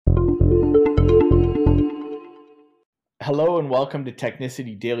Hello and welcome to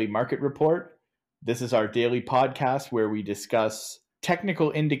Technicity Daily Market Report. This is our daily podcast where we discuss technical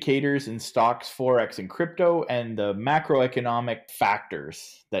indicators in stocks, Forex, and crypto, and the macroeconomic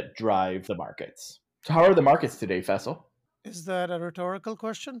factors that drive the markets. So, how are the markets today, Fessel? Is that a rhetorical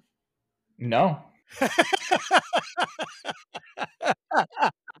question? No,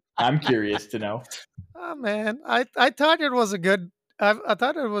 I'm curious to know. Oh man, I thought it was a good. I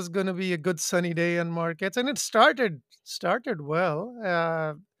thought it was going to be a good sunny day in markets, and it started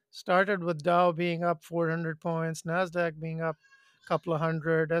well. Started with Dow being up 400 points, Nasdaq being up a couple of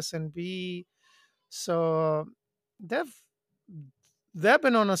hundred, S&P. So they've they've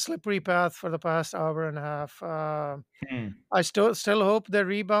been on a slippery path for the past hour and a half. Hmm. I still hope they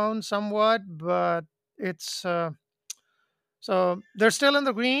rebound somewhat, but it's. So they're still in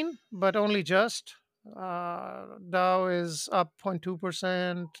the green, but only just. Dow is up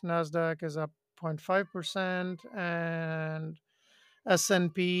 0.2%, Nasdaq is up 0.5%, and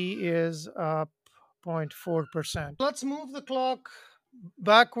S&P is up 0.4%. Let's move the clock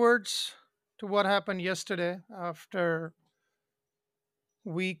backwards to what happened yesterday after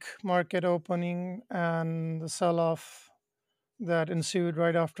weak market opening and the sell-off that ensued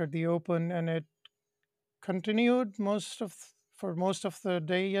right after the open, and it continued for most of the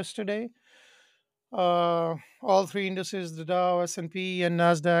day yesterday. All three indices, the Dow, S&P, and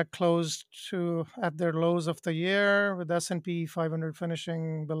Nasdaq, closed to at their lows of the year, with S&P 500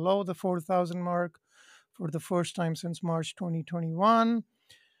 finishing below the 4,000 mark for the first time since March 2021.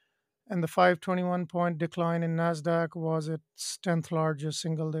 And the 521 point decline in Nasdaq was its 10th largest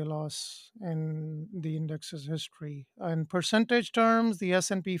single day loss in the index's history. In percentage terms, the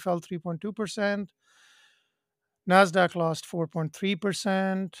S&P fell 3.2%, Nasdaq lost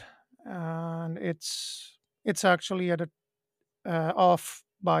 4.3%, and it's actually at a off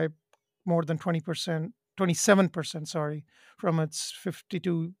by more than 20%, 27%, sorry, from its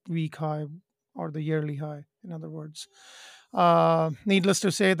 52-week high, or the yearly high, in other words. Needless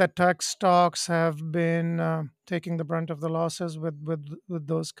to say that tech stocks have been taking the brunt of the losses, with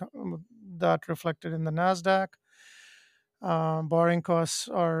that reflected in the Nasdaq. Borrowing costs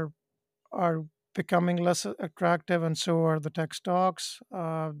are becoming less attractive, and so are the tech stocks.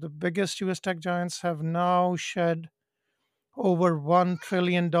 The biggest US tech giants have now shed over $1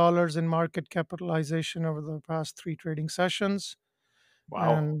 trillion in market capitalization over the past three trading sessions.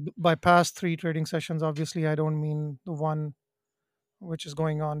 Wow. And by past three trading sessions, obviously, I don't mean the one which is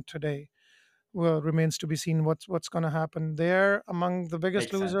going on today. Well, remains to be seen what's going to happen there. Among the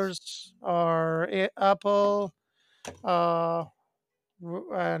biggest Makes sense. losers are Apple, uh,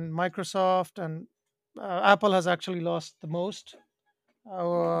 and Microsoft, and Apple has actually lost the most,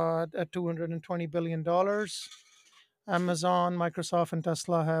 at $220 billion. Amazon, Microsoft, and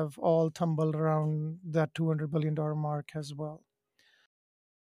Tesla have all tumbled around that $200 billion mark as well.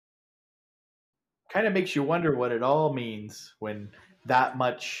 Kind of makes you wonder what it all means when that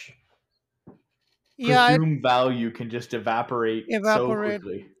much Yeah, it presumed value can just evaporate so evaporate.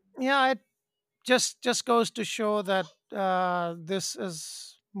 quickly. Yeah, it just goes to show that this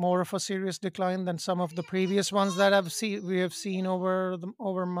is more of a serious decline than some of the previous ones that we have seen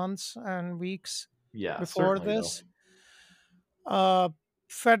over months and weeks Yeah, before certainly, though. this. Uh,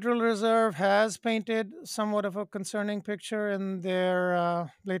 Federal Reserve has painted somewhat of a concerning picture in their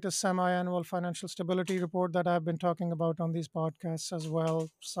latest semi-annual financial stability report that I've been talking about on these podcasts as well,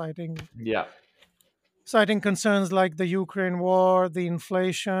 Yeah. citing concerns like the Ukraine war, the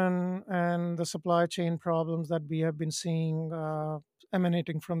inflation, and the supply chain problems that we have been seeing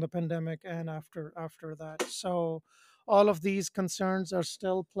emanating from the pandemic and after that. So, all of these concerns are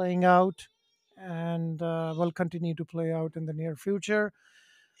still playing out and will continue to play out in the near future.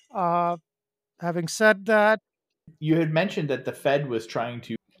 Uh, Having said that, You had mentioned that the Fed was trying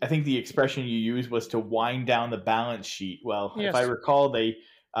to, I think the expression you used was to wind down the balance sheet. Well, if I yes, recall, they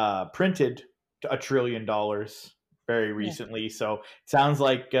printed $1 trillion very yeah. recently. So it sounds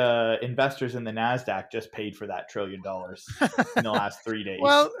like investors in the NASDAQ just paid for that $1 trillion in the last 3 days.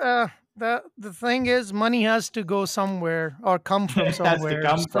 Well, the thing is, money has to go somewhere or come from It has to somewhere.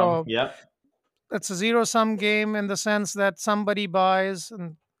 come from. So Yep. it's a zero sum game in the sense that somebody buys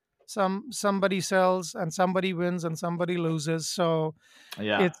and somebody sells, and somebody wins and somebody loses. So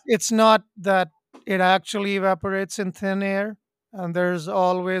Yeah. it's not that it actually evaporates in thin air, and there's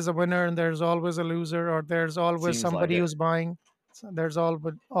always a winner and there's always a loser, or there's always Seems like somebody it. who's buying. So there's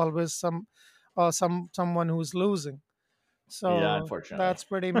always someone who's losing. Yeah, So unfortunately. that's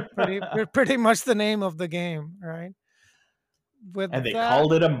pretty much the name of the game, right? And With they that,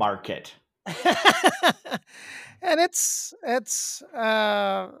 called it a market. and it's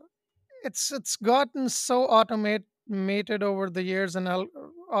gotten so mated over the years, and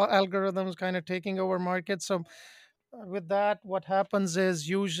algorithms kind of taking over markets. So with that, what happens is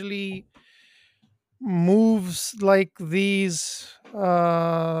usually moves like these,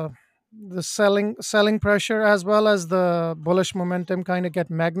 the selling pressure as well as the bullish momentum kind of get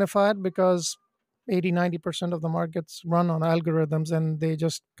magnified, because 80-90% of the markets run on algorithms, and they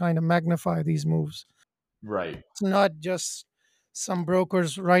just kind of magnify these moves. Right. It's not just some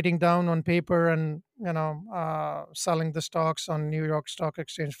brokers writing down on paper and selling the stocks on New York Stock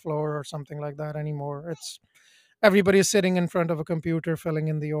Exchange floor or something like that anymore. It's everybody is sitting in front of a computer filling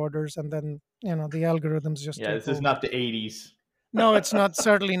in the orders, and then the algorithms just Yeah, take this is over. not the 80s. No, it's not,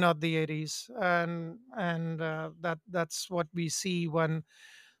 certainly not the 80s. And that's what we see when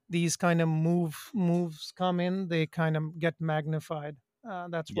these kind of moves come in. They kind of get magnified.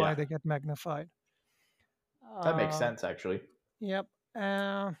 That's why Yeah, they get magnified. that makes uh, sense actually. yep.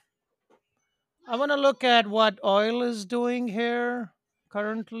 I want to look at what oil is doing here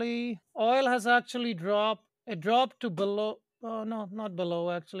currently. Oil has actually dropped. It dropped to below. Oh no, not below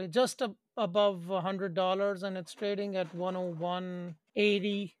actually, just above $100, and it's trading at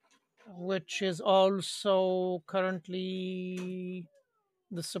 101.80, which is also currently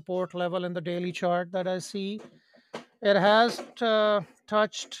the support level in the daily chart that I see. It has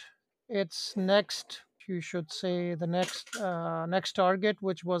touched its next, you should say, the next target,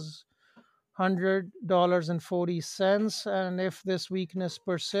 which was $100.40. And if this weakness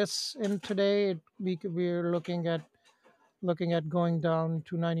persists in today, we're looking at going down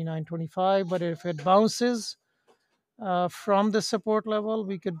to 99.25. But if it bounces from the support level,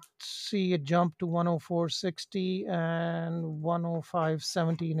 we could see it jump to 104.60 and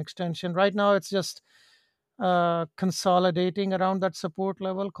 105.70 in extension. Right now, it's just consolidating around that support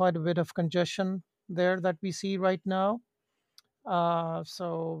level. Quite a bit of congestion there that we see right now.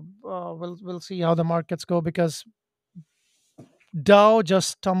 So we'll see how the markets go, because Dow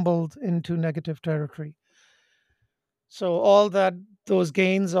just tumbled into negative territory. So all that, those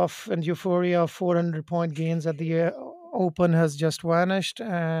gains of and euphoria of 400-point gains at the open has just vanished,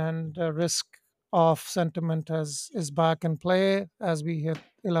 and risk off sentiment is back in play as we hit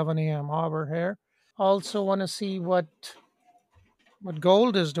 11 a.m. hour here. Also want to see what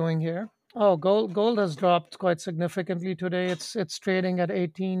gold is doing here. Oh, gold has dropped quite significantly today. It's trading at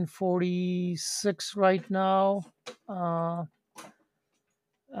 1846 right now. Uh,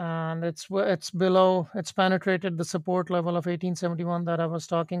 and it's penetrated the support level of 1871 that I was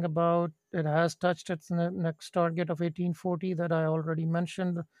talking about. It has touched its next target of 1840 that I already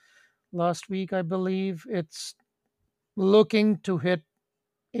mentioned last week. I believe it's looking to hit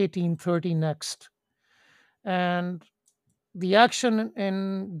 1830 next. And the action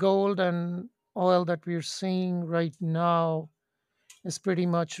in gold and oil that we're seeing right now is pretty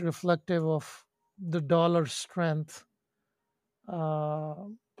much reflective of the dollar strength uh,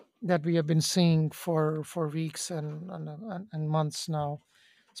 that we have been seeing for weeks and months now,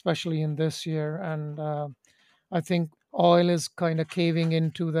 especially in this year. And I think oil is kind of caving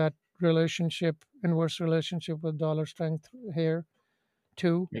into that inverse relationship with dollar strength here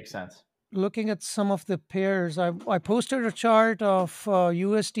too. Makes sense. Looking at some of the pairs, I posted a chart of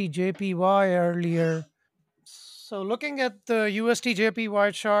USD JPY earlier. So looking at the USD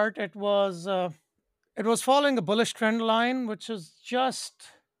JPY chart, it was following a bullish trend line, which was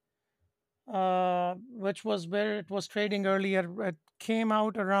where it was trading earlier. It came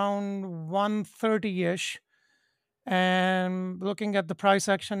out around 130-ish. And looking at the price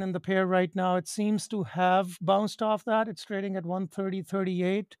action in the pair right now, it seems to have bounced off that. It's trading at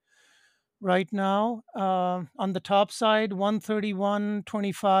 130.38 right now. On the top side,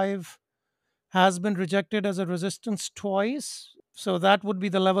 131.25 has been rejected as a resistance twice. So that would be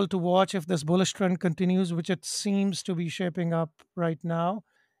the level to watch if this bullish trend continues, which it seems to be shaping up right now.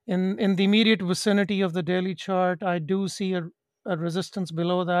 In the immediate vicinity of the daily chart, I do see a resistance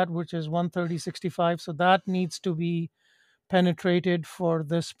below that, which is 130.65. So that needs to be penetrated for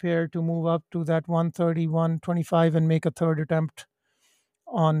this pair to move up to that 131.25 and make a third attempt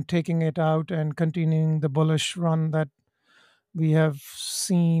on taking it out and continuing the bullish run that we have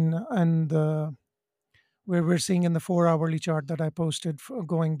seen, and where we're seeing in the 4 hourly chart that I posted,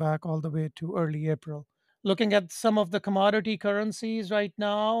 going back all the way to early April. Looking at some of the commodity currencies right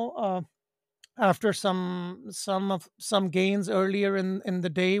now, after some gains earlier in the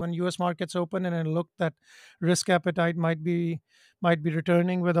day when U.S. markets open, and it looked that risk appetite might be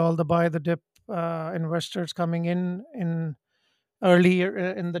returning with all the buy the dip investors coming in earlier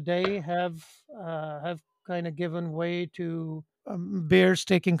in the day, have kind of given way to bears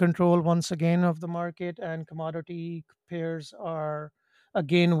taking control once again of the market, and commodity pairs are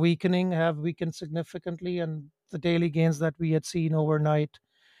again weakening, have weakened significantly, and the daily gains that we had seen overnight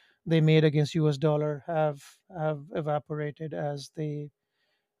they made against US dollar have evaporated as they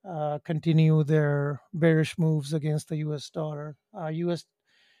continue their bearish moves against the US dollar.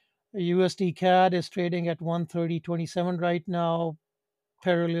 USD CAD is trading at 130.27 right now,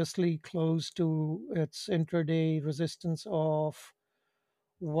 perilously close to its intraday resistance of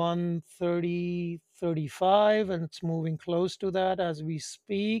 130.35, and it's moving close to that as we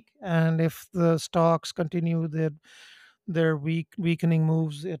speak. And if the stocks continue their weakening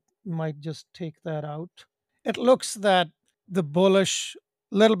moves, it might just take that out. It looks that the bullish,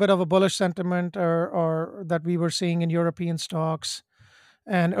 little bit of a bullish sentiment or that we were seeing in European stocks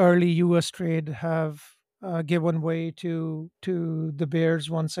and early US trade have given way to the bears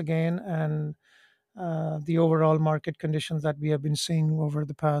once again, and the overall market conditions that we have been seeing over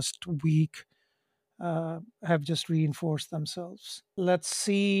the past week have just reinforced themselves. Let's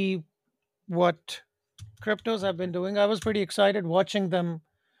see what cryptos have been doing. I was pretty excited watching a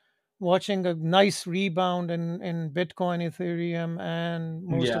nice rebound in Bitcoin, Ethereum, and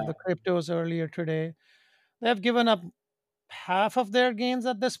most of Yeah. the cryptos earlier today. They have given up half of their gains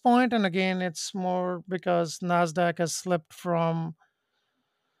at this point, and again, it's more because Nasdaq has slipped from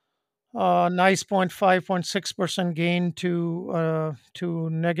nice 0.5, 0.6% gain to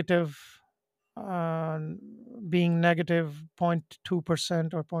negative, uh, being negative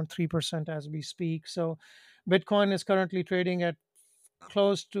 0.2% or 0.3% as we speak. So Bitcoin is currently trading at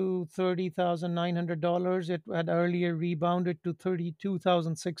close to $30,900. It had earlier rebounded to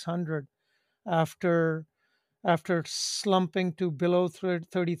 32,600 after slumping to below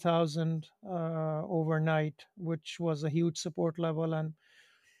 30,000 overnight, which was a huge support level. And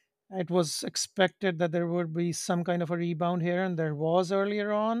it was expected that there would be some kind of a rebound here, and there was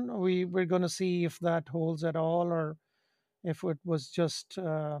earlier on. We're going to see if that holds at all, or if it was just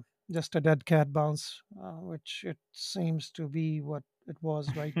a dead cat bounce, which it seems to be what it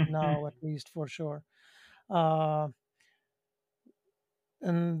was right now, at least for sure. Uh,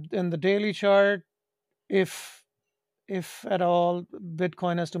 and in the daily chart, if if at all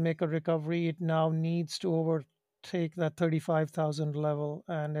Bitcoin has to make a recovery, it now needs to overtake that 35,000 level,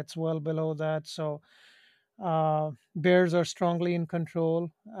 and it's well below that. So bears are strongly in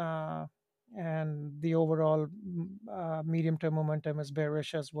control, and the overall medium term momentum is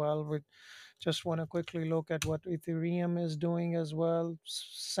bearish as well. We just want to quickly look at what Ethereum is doing as well.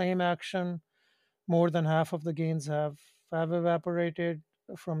 Same action. More than half of the gains have evaporated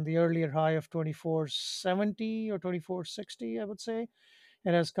from the earlier high of 2470 or 2460, I would say.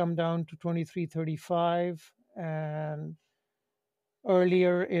 It has come down to 2335, and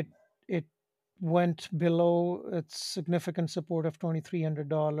earlier it went below its significant support of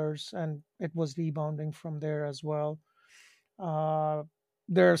 $2,300, and it was rebounding from there as well. Uh,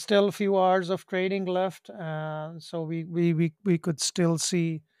 there are still a few hours of trading left, so we could still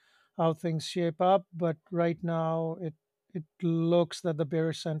see how things shape up. But right now, it looks that the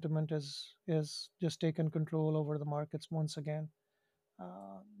bearish sentiment is just taken control over the markets once again,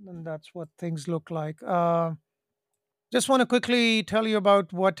 and that's what things look like. Just want to quickly tell you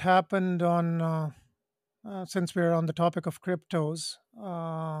about what happened on. Since we're on the topic of cryptos,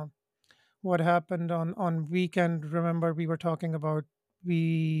 what happened on weekend? Remember, we were talking about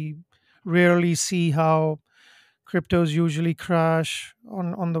we rarely see how cryptos usually crash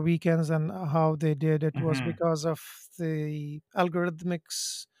on the weekends, and how they did. It was Mhm. because of the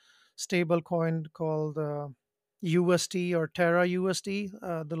stable coin called USD or Terra USD,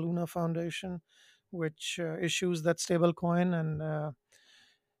 the Luna Foundation, which issues that stable coin. And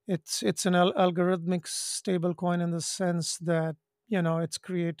it's an algorithmic stable coin in the sense that it's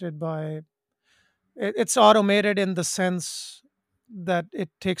created by it's automated in the sense that it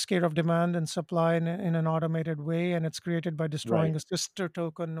takes care of demand and supply in an automated way, and it's created by destroying Right. a sister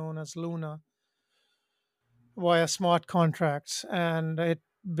token known as Luna via smart contracts. And it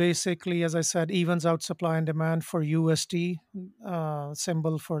basically, as I said, evens out supply and demand for USD,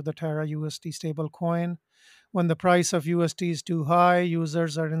 symbol for the Terra USD stable coin. When the price of USD is too high,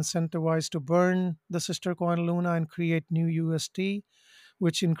 users are incentivized to burn the sister coin Luna and create new USD,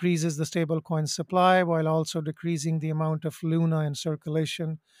 which increases the stablecoin supply while also decreasing the amount of Luna in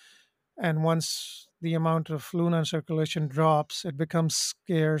circulation. And once the amount of Luna in circulation drops, it becomes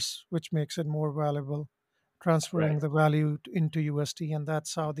scarce, which makes it more valuable, transferring Right. the value into USD. And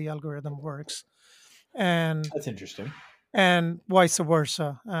that's how the algorithm works. And That's interesting. vice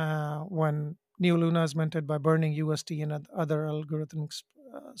versa, when new Luna is minted by burning USD and other algorithmic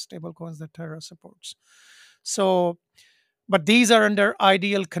stablecoins that Terra supports. So, but these are under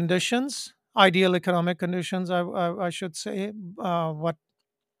ideal conditions. ideal economic conditions. I should say.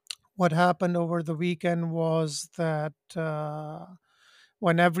 What happened over the weekend was that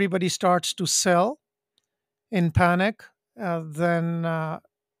when everybody starts to sell in panic, then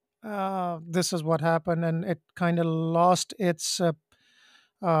this is what happened, and it kind of lost its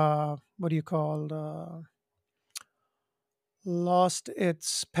what do you call lost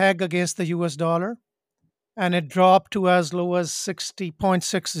its peg against the US dollar, and it dropped to as low as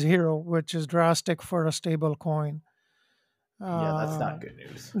 60.60, which is drastic for a stable coin. Yeah, that's Uh, not good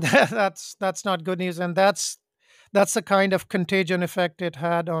news. that's not good news, and that's the kind of contagion effect it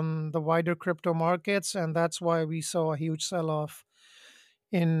had on the wider crypto markets, and that's why we saw a huge sell-off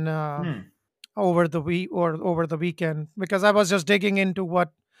in Hmm. over the week or over the weekend. Because I was just digging into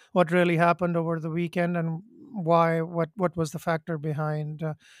what really happened over the weekend and why what was the factor behind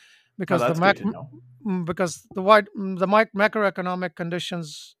Oh, because the that's good to know. because the macroeconomic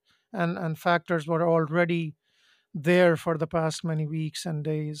conditions and factors were already there for the past many weeks and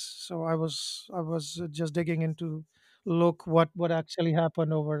days. So I was just digging into look what actually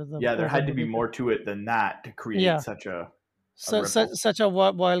happened Yeah, there over had to the be weekend. more to it than that to create Yeah, such a so, such ripple. such a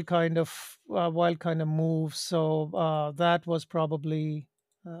wild kind of move. So that was probably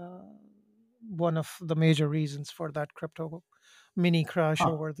uh, one of the major reasons for that crypto mini crash Huh.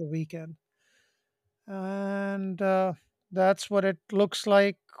 over the weekend. And that's what it looks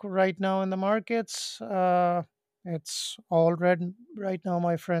like right now in the markets. It's all red right now,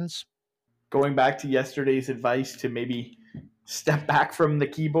 my friends. Going back to yesterday's advice to maybe step back from the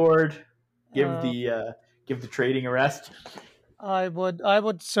keyboard, give Uh, the uh, give the trading a rest. I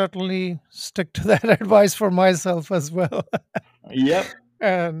would certainly stick to that advice for myself as well. Yep.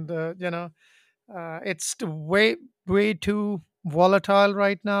 And it's way too volatile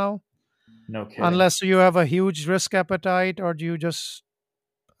right now. No kidding. Unless you have a huge risk appetite, or do you just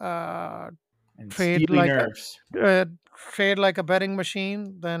uh, And trade steely like a nerves. uh, trade like a betting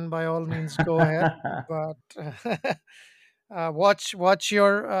machine, then by all means go ahead. But watch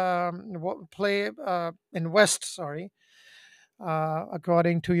your play invest. Sorry,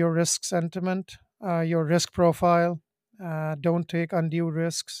 according to your risk sentiment, your risk profile. Don't take undue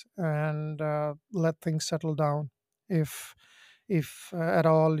risks, and let things settle down. If at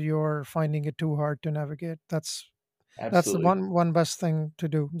all you're finding it too hard to navigate, that's the Absolutely. one best thing to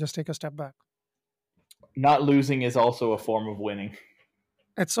do. Just take a step back. Not losing is also a form of winning.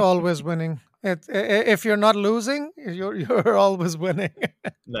 It's always winning. If you're not losing, you're always winning.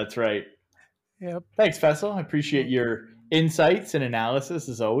 That's right. Yep. Thanks, Fessel. I appreciate Well, your insights and analysis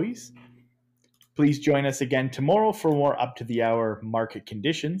as always. Please join us again tomorrow for more up to the hour market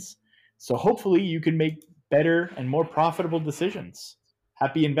conditions. So hopefully you can make better and more profitable decisions.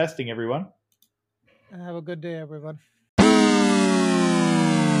 Happy investing, everyone. have a good day, everyone.